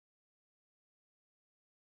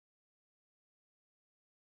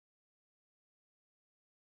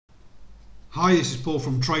Hi, this is Paul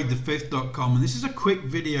from TradeTheFifth.com, and this is a quick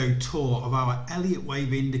video tour of our Elliott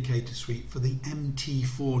Wave Indicator Suite for the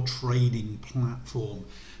MT4 trading platform.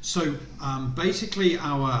 So basically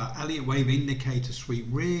our Elliott Wave Indicator Suite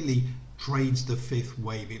really trades the fifth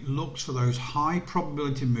wave. It looks for those high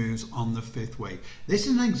probability moves on the fifth wave. This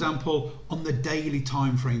is an example on the daily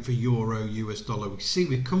time frame for Euro US dollar. We see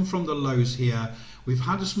we've come from the lows here. We've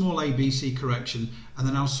had a small ABC correction, and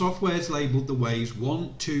then our software has labeled the waves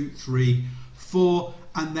 1, 2, 3, 4,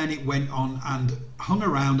 and then it went on and hung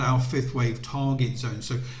around our fifth wave target zone.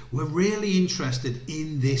 So we're really interested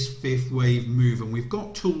in this fifth wave move, and we've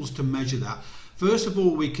got tools to measure that. First of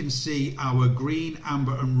all, we can see our green,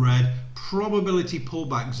 amber and red probability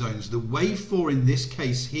pullback zones. The wave 4 in this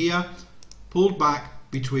case here pulled back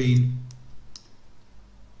between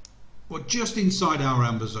just inside our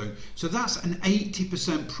amber zone. So that's an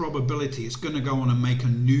 80% probability it's going to go on and make a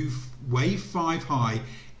new wave 5 high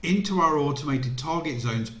into our automated target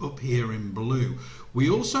zones up here in blue. We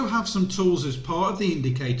also have some tools as part of the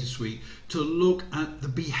indicator suite to look at the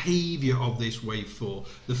behavior of this wave 4.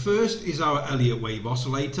 The first is our Elliott wave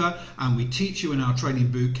oscillator, and we teach you in our training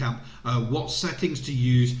bootcamp what settings to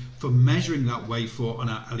use for measuring that wave 4 on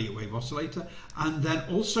our Elliott wave oscillator. And then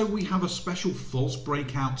also we have a special false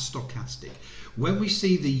breakout stochastic. When we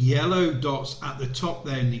see the yellow dots at the top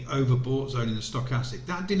there in the overbought zone in the stochastic,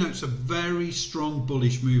 that denotes a very strong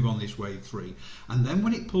bullish move on this wave 3. And then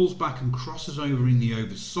when it pulls back and crosses over in the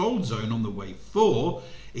oversold zone on the wave 4,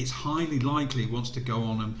 it's highly likely it wants to go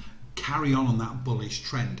on and carry on that bullish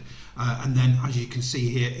trend. And then as you can see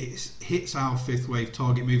here, it hits our fifth wave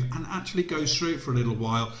target move and actually goes through it for a little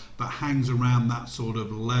while, but hangs around that sort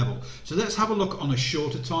of level. So let's have a look on a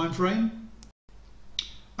shorter time frame.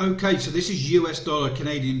 Okay, so this is US dollar,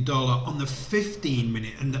 Canadian dollar on the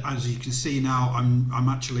 15-minute, and as you can see now, I'm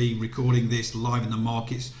actually recording this live in the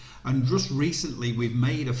markets, and just recently we've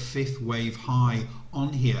made a fifth wave high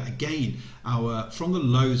on here. Again, from the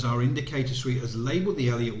lows, our indicator suite has labeled the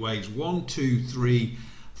Elliott waves 1, 2, 3,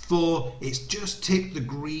 4. It's just tipped the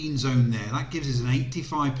green zone there. That gives us an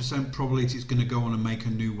 85% probability it's going to go on and make a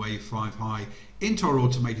new wave 5 high into our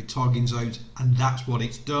automated targeting zones, and that's what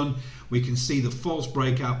it's done. We can see the false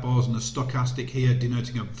breakout bars and the stochastic here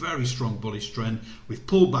denoting a very strong bullish trend. We've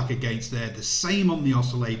pulled back against there. The same on the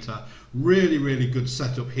oscillator. Really good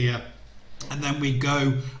setup here. And then we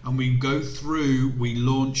go through, we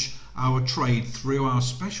launch our trade through our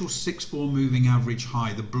special 6-4 moving average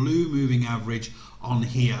high, the blue moving average on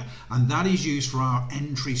here, and that is used for our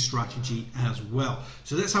entry strategy as well.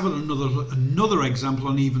 So let's have another example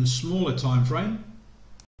on an even smaller time frame.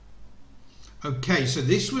 Okay, so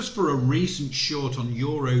this was for a recent short on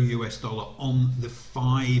Euro US dollar on the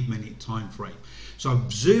 5-minute time frame. So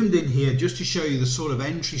I've zoomed in here just to show you the sort of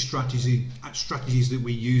entry strategies that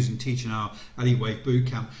we use and teach in our Elliott Wave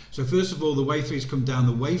Bootcamp. So first of all, the wave 3's come down,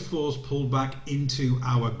 the wave 4's pulled back into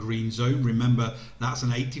our green zone. Remember, that's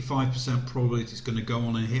an 85% probability it's going to go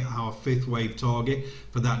on and hit our fifth wave target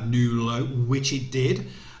for that new low, which it did.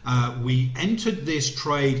 We entered this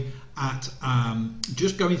trade at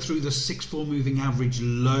just going through the 6-4 moving average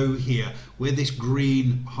low here, where this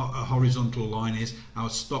green horizontal line is. Our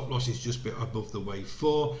stop loss is just a bit above the wave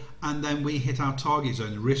 4, and then we hit our target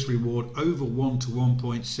zone, the risk reward over 1 to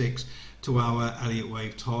 1.6 to our Elliott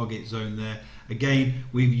wave target zone there. Again,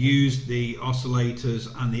 we've used the oscillators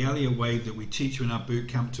and the Elliott wave that we teach you in our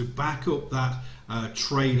bootcamp to back up that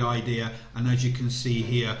trade idea, and as you can see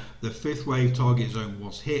here, the fifth wave target zone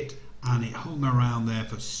was hit, and it hung around there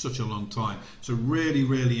for such a long time. So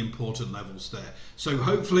really important levels there. So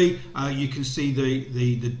hopefully you can see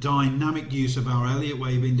the dynamic use of our Elliott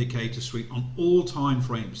Wave Indicator Suite on all time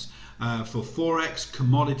frames for Forex,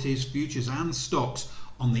 commodities, futures and stocks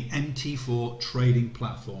on the MT4 trading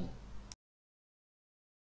platform.